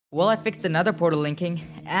Well, I fixed another portal linking,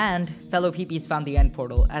 and fellow PPs found the end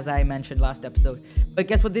portal, as I mentioned last episode. But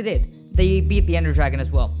guess what they did? They beat the Ender Dragon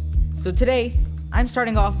as well. So today, I'm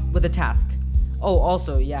starting off with a task. Oh,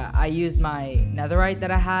 also, yeah, I used my netherite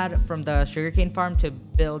that I had from the sugarcane farm to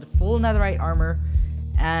build full netherite armor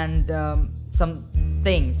and some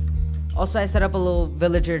things. Also, I set up a little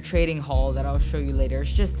villager trading hall that I'll show you later.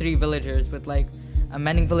 It's just 3 villagers with like a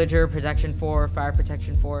mending villager, protection 4, fire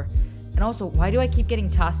protection 4. And also, why do I keep getting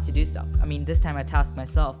tasked to do stuff? I mean, this time I tasked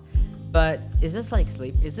myself. But is this like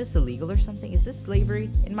is this illegal or something? Is this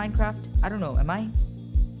slavery in Minecraft? I don't know. I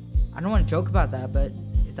don't want to joke about that, but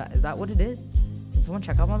is that what it is? Did someone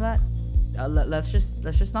check up on that? Let's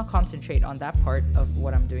just not concentrate on that part of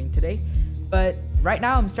what I'm doing today. But right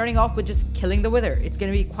now I'm starting off with just killing the wither. It's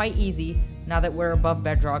gonna be quite easy now that we're above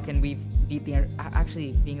bedrock and we've beat the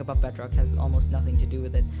actually being above bedrock has almost nothing to do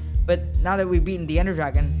with it. But now that we've beaten the Ender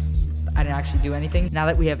Dragon, I didn't actually do anything. Now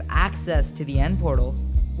that we have access to the end portal,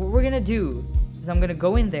 what we're gonna do is I'm gonna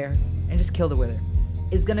go in there and just kill the wither.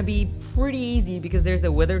 It's gonna be pretty easy because there's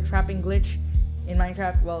a wither trapping glitch in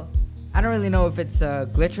Minecraft. Well, I don't really know if it's a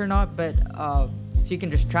glitch or not, but so you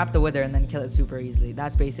can just trap the wither and then kill it super easily.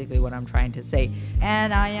 That's basically what I'm trying to say.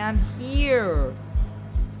 And I am here.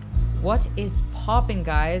 What is popping,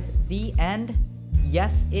 guys? The end?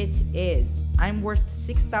 Yes, it is. I'm worth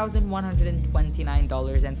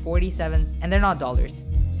 $6,129.47, and they're not dollars.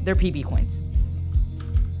 They're PP coins.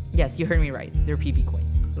 Yes, you heard me right. They're PP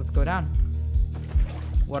coins. Let's go down.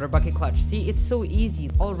 Water bucket clutch. See, it's so easy.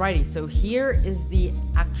 Alrighty, so here is the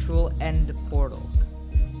actual end portal.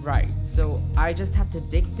 Right, so I just have to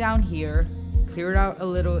dig down here, clear out a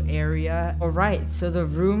little area. Alright, so the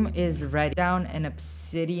room is ready. Down an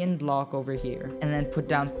obsidian block over here, and then put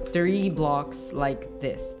down 3 blocks like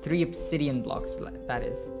this. 3 obsidian blocks, that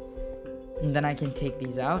is. And then I can take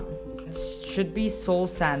these out. It should be soul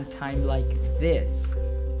sand time like this.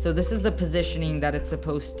 So this is the positioning that it's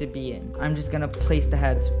supposed to be in. I'm just gonna place the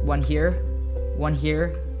heads. 1 here,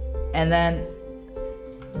 and then...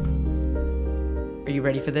 Are you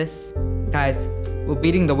ready for this? Guys, we're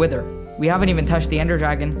beating the wither. We haven't even touched the Ender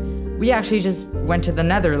Dragon. We actually just went to the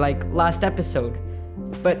nether like last episode.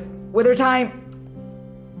 But wither time!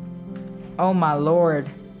 Oh my lord.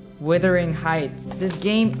 Withering heights. This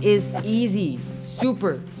game is easy.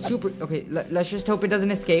 Super. Okay, let's just hope it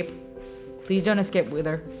doesn't escape. Please don't escape,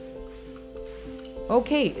 wither.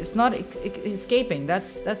 Okay, it's not escaping.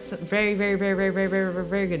 That's very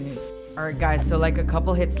good news. Alright guys, so like a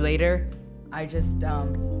couple hits later, I just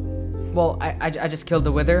I just killed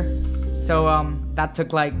the wither. So that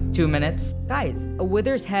took like 2 minutes. Guys, a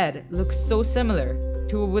wither's head looks so similar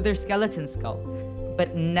to a wither skeleton skull,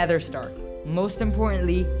 but nether star. Most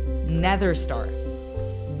importantly, nether star.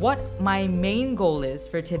 What my main goal is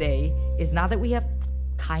for today is, now that we have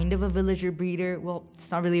kind of a villager breeder, well,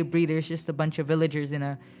 it's not really a breeder, it's just a bunch of villagers in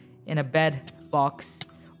a bed box.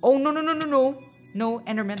 Oh no,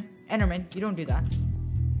 Enderman, you don't do that.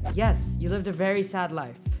 Yes, you lived a very sad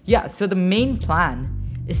life. Yeah, so the main plan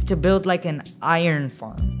is to build like an iron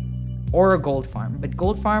farm or a gold farm, but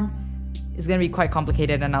gold farm is gonna be quite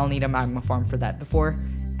complicated and I'll need a magma farm for that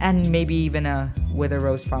and maybe even a wither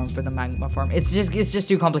rose farm for the magma farm. It's just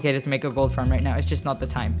too complicated to make a gold farm right now. It's just not the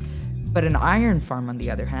time. But an iron farm, on the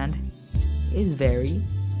other hand, is very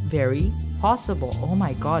possible. Oh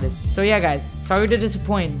my god. So yeah, guys, sorry to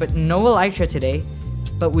disappoint, but no elytra today,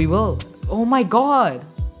 but we will. Oh my god.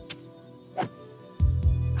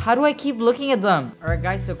 How do I keep looking at them? Alright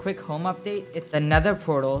guys, so quick home update. It's another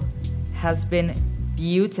portal has been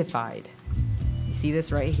beautified. You see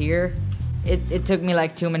this right here? It took me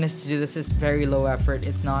like 2 minutes to do this. It's very low effort.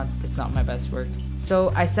 It's not my best work.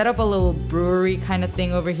 So I set up a little brewery kind of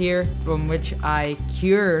thing over here, from which I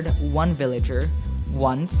cured 1 villager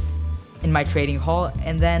once in my trading hall,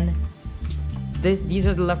 and then these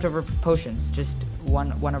are the leftover potions. Just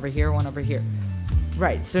one over here, one over here.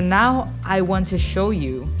 Right, so now I want to show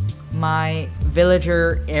you my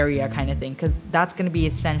villager area kind of thing, because that's going to be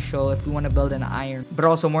essential if we want to build an iron. But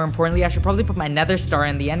also, more importantly, I should probably put my nether star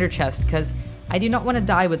in the ender chest, because I do not want to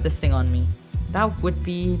die with this thing on me. That would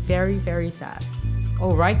be very sad.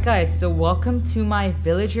 Alright guys, so welcome to my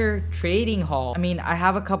villager trading hall. I mean, I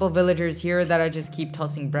have a couple villagers here that I just keep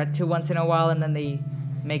tossing bread to once in a while, and then they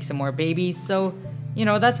make some more babies, so, you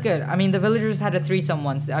know, that's good. I mean, the villagers had a threesome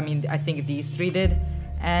once. I mean, I think these 3 did,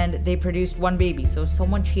 and they produced 1 baby, so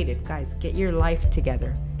someone cheated. Guys, get your life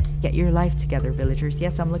together. Get your life together, villagers.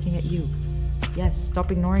 Yes, I'm looking at you. Yes, stop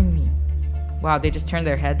ignoring me. Wow, they just turned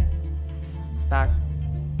their head back.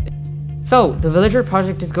 So, the villager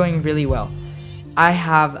project is going really well. I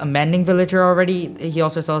have a mending villager already. He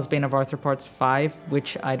also sells Bane of Arthropods 5,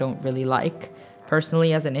 which I don't really like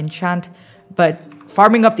personally as an enchant. But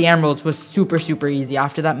farming up the emeralds was super, super easy.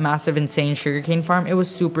 After that massive, insane sugarcane farm, it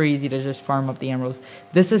was super easy to just farm up the emeralds.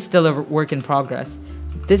 This is still a work in progress.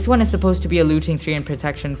 This one is supposed to be a looting 3 and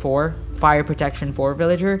protection 4, fire protection 4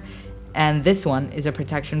 villager. And this one is a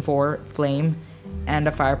protection 4 flame and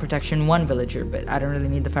a fire protection 1 villager. But I don't really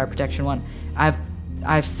need the fire protection 1.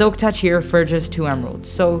 I've silk touch here for just 2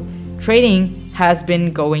 emeralds. So trading has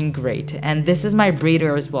been going great. And this is my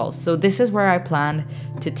breeder as well. So this is where I plan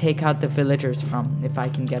to take out the villagers from, if I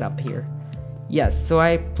can get up here. Yes, so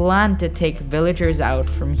I plan to take villagers out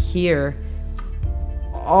from here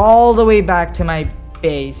all the way back to my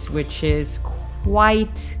base, which is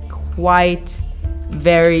quite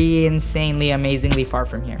very insanely, amazingly far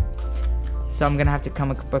from here. So I'm gonna have to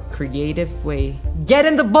come up a creative way. Get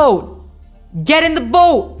in the boat! Get in the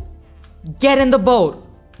boat! Get in the boat!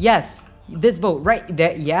 Yes, this boat right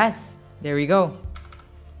there. Yes, there we go.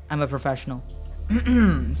 I'm a professional.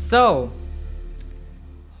 So,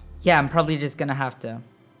 yeah, I'm probably just gonna have to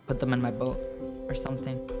put them in my boat or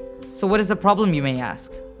something. So what is the problem, you may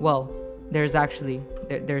ask? Well, there's actually,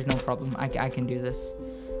 there's no problem. I can do this.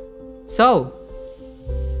 So,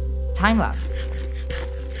 time lapse.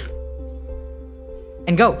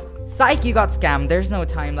 And go. Psych, you got scammed. There's no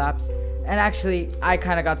time lapse. And actually, I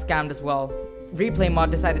kind of got scammed as well. Replay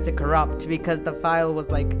mod decided to corrupt because the file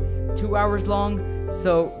was like 2 hours long.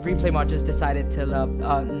 So replay mod just decided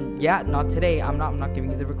to, yeah, not today. I'm not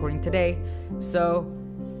giving you the recording today. So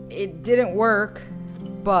it didn't work,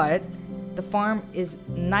 but the farm is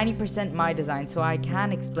 90% my design, so I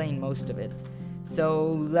can explain most of it.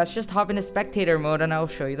 So let's just hop into spectator mode and I'll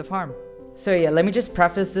show you the farm. So yeah, let me just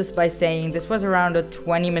preface this by saying this was around a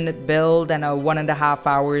 20-minute build and a 1.5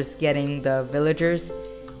 hours getting the villagers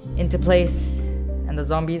into place and the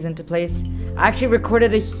zombies into place. I actually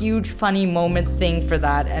recorded a huge funny moment thing for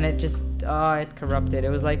that, and it just, it corrupted. It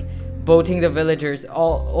was like boating the villagers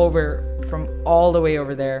all the way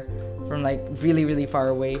over there, from like really far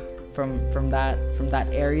away from that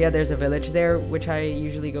area. There's a village there which I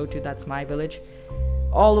usually go to. That's my village.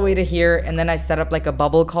 All the way to here, and then I set up like a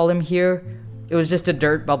bubble column here. It was just a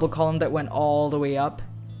dirt bubble column that went all the way up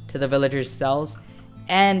to the villagers' cells,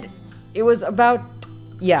 and it was about,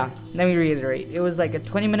 yeah, let me reiterate, it was like a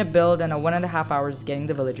 20-minute build and a 1.5 hours getting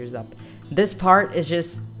the villagers up. This part is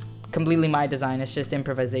just completely my design. It's just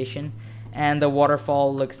improvisation, and the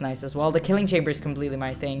waterfall looks nice as well. The killing chamber is completely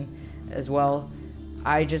my thing as well.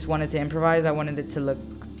 I just wanted to improvise. I wanted it to look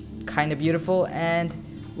kind of beautiful, and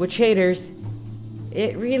with shaders,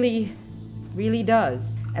 it really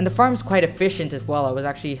does. And the farm's quite efficient as well. I was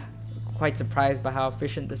actually quite surprised by how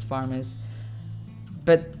efficient this farm is.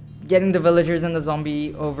 But getting the villagers and the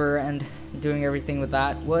zombie over and doing everything with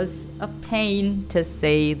that was a pain, to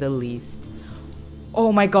say the least.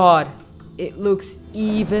 Oh my god, it looks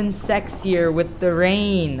even sexier with the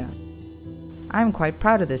rain. I'm quite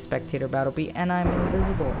proud of this spectator battle beat, and I'm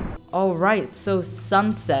invisible. Alright, so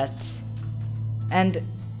sunset. And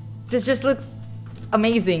this just looks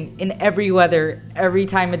amazing in every weather, every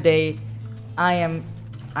time of day. I am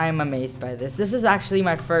amazed by this. This is actually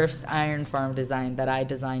my first iron farm design that I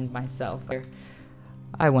designed myself.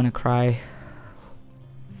 I want to cry.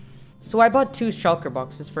 So I bought 2 shulker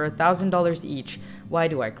boxes for $1,000 each. Why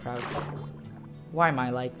do I cry? Why am I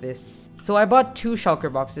like this? So I bought 2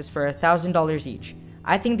 shulker boxes for $1,000 each.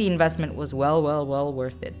 I think the investment was well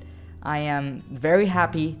worth it. I am very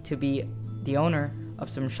happy to be the owner of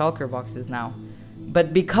some shulker boxes now.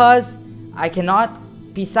 But because I cannot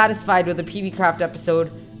be satisfied with a PPCraft episode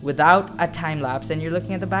without a time lapse, and you're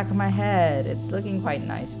looking at the back of my head, it's looking quite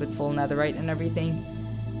nice with full netherite and everything.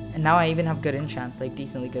 And now I even have good enchants, like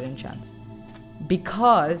decently good enchants.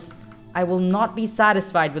 Because I will not be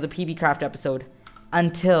satisfied with a PPCraft episode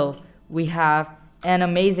until we have an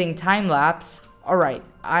amazing time lapse. Alright,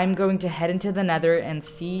 I'm going to head into the nether and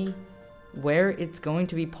see where it's going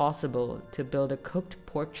to be possible to build a cooked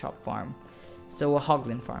pork chop farm. So a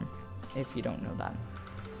hoglin farm, if you don't know that.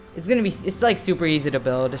 It's like super easy to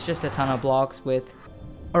build. It's just a ton of blocks with.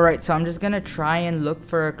 Alright, so I'm just gonna try and look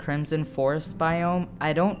for a crimson forest biome.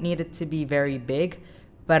 I don't need it to be very big,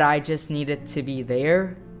 but I just need it to be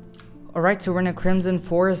there. Alright, so we're in a crimson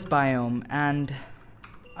forest biome, and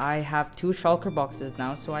I have 2 shulker boxes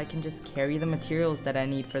now, so I can just carry the materials that I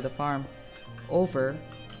need for the farm over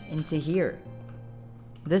into here.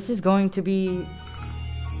 This is going to be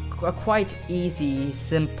a quite easy,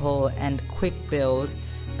 simple, and quick build,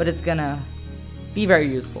 but it's gonna be very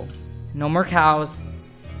useful. No more cows,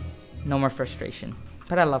 no more frustration.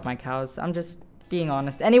 But I love my cows, I'm just being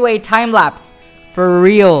honest. Anyway, time lapse. For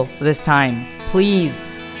real this time, please.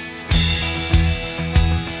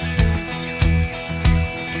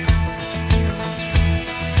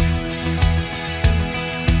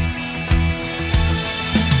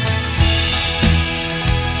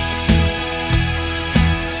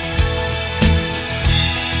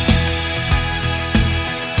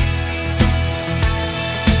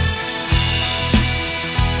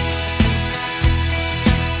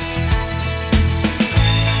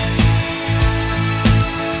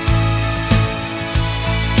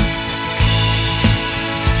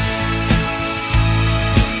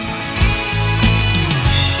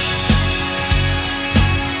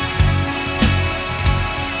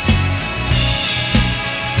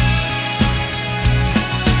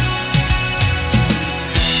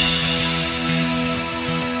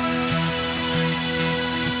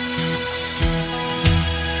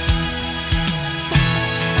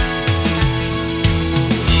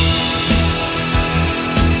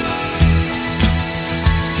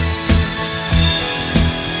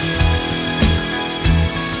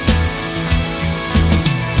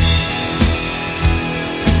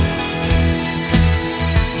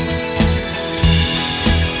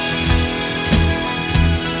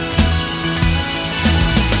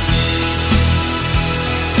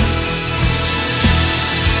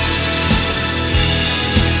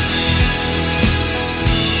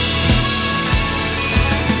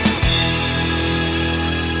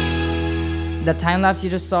 The time lapse you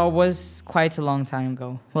just saw was quite a long time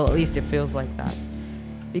ago. Well, at least it feels like that.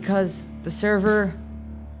 Because the server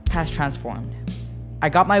has transformed. I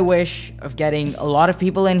got my wish of getting a lot of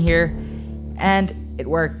people in here, and it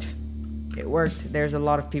worked. It worked. There's a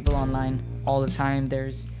lot of people online all the time.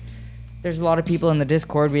 There's a lot of people in the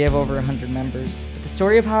Discord. We have over 100 members. But the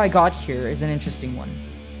story of how I got here is an interesting one.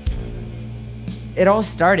 It all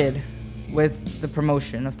started with the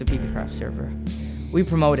promotion of the PPCraft server. We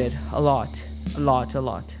promoted a lot, and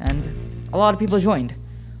a lot of people joined,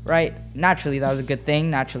 right? Naturally, that was a good thing.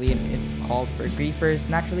 Naturally, it called for griefers.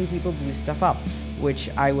 Naturally, people blew stuff up, which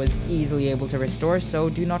I was easily able to restore, so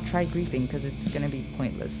do not try griefing, because it's going to be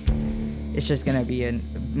pointless. It's just going to be a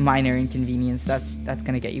minor inconvenience that's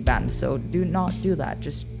going to get you banned, so do not do that.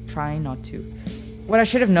 Just try not to. What I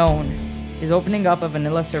should have known is opening up a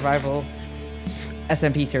vanilla survival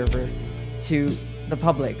SMP server to the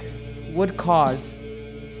public would cause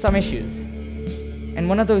some issues. And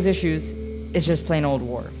one of those issues is just plain old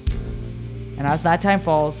war. And as that time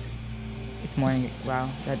falls, it's morning. Wow,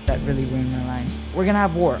 that really ruined my line. We're gonna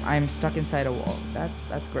have war. I'm stuck inside a wall.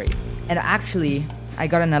 That's great. And actually, I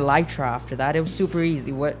got an elytra after that. It was super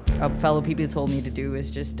easy. What fellow people told me to do is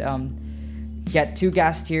just get 2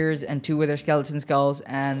 gas tiers and 2 wither skeleton skulls,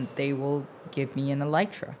 and they will give me an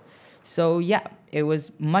elytra. So yeah, it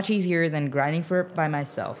was much easier than grinding for it by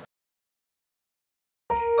myself.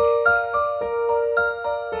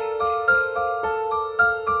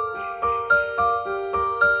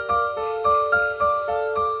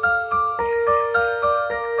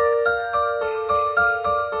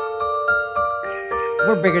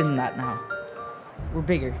 We're bigger than that now. We're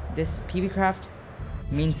bigger. This PPCraft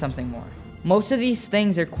means something more. Most of these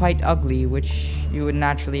things are quite ugly, which you would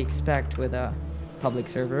naturally expect with a public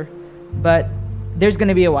server. But there's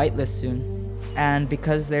gonna be a whitelist soon. And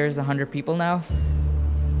because there's 100 people now,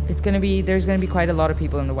 there's gonna be quite a lot of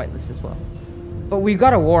people in the whitelist as well. But we've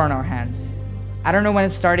got a war on our hands. I don't know when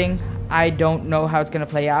it's starting. I don't know how it's gonna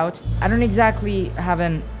play out. I don't exactly have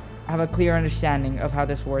a clear understanding of how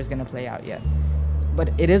this war is gonna play out yet. But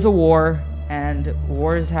it is a war, and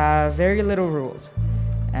wars have very little rules.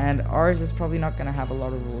 And ours is probably not going to have a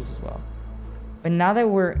lot of rules as well. But now that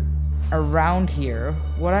we're around here,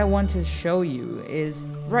 what I want to show you is...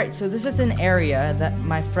 Right, so this is an area that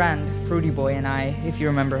my friend, Fruity Boy, and I, if you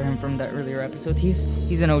remember him from the earlier episodes,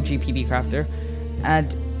 he's an OG PB crafter.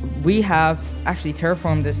 And we have actually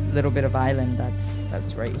terraformed this little bit of island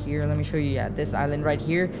that's right here. Let me show you, yeah, this island right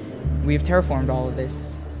here. We've terraformed all of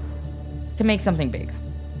this to make something big.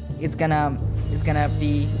 It's gonna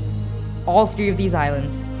be all 3 of these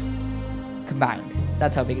islands combined.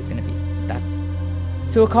 That's how big it's gonna be.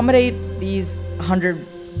 To accommodate these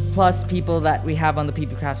 100+ people that we have on the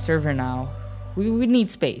PPCraft server now, we need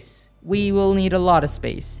space. We will need a lot of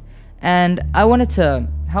space. And I wanted to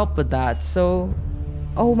help with that, so...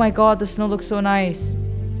 Oh my god, the snow looks so nice.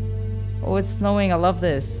 Oh, it's snowing, I love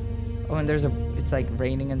this. Oh, and it's like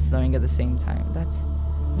raining and snowing at the same time. That's...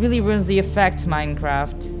 really ruins the effect,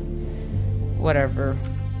 Minecraft. Whatever.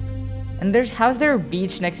 And how's there a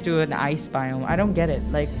beach next to an ice biome? I don't get it.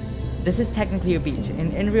 Like, this is technically a beach.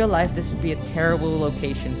 In real life, this would be a terrible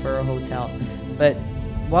location for a hotel. But,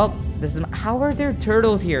 well, how are there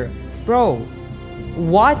turtles here? Bro,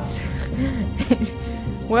 What?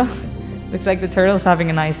 Well, looks like the turtle's having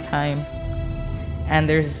a nice time. And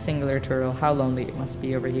there's a singular turtle. How lonely it must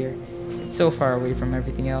be over here. It's so far away from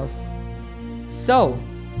everything else. So,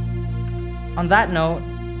 on that note,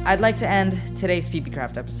 I'd like to end today's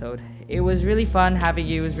PPCraft episode. It was really fun having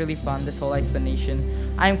you. It was really fun, this whole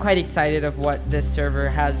explanation. I'm quite excited of what this server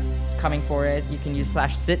has coming for it. You can use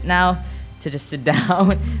 /sit now to just sit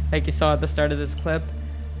down, like you saw at the start of this clip.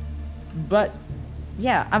 But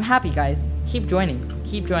yeah, I'm happy, guys. Keep joining.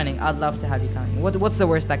 Keep joining. I'd love to have you coming. What's the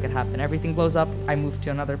worst that could happen? Everything blows up. I move to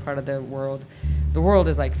another part of the world. The world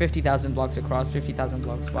is like 50,000 blocks across, 50,000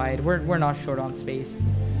 blocks wide. We're not short on space.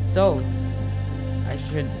 So, I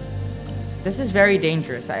should... This is very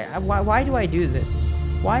dangerous. Why do I do this?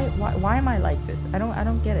 Why am I like this? I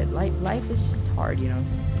don't get it. Life is just hard, you know.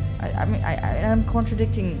 I'm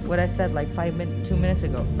contradicting what I said like 2 minutes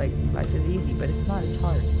ago. Like, life is easy, but it's not. It's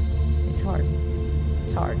hard. It's hard.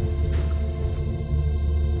 It's hard.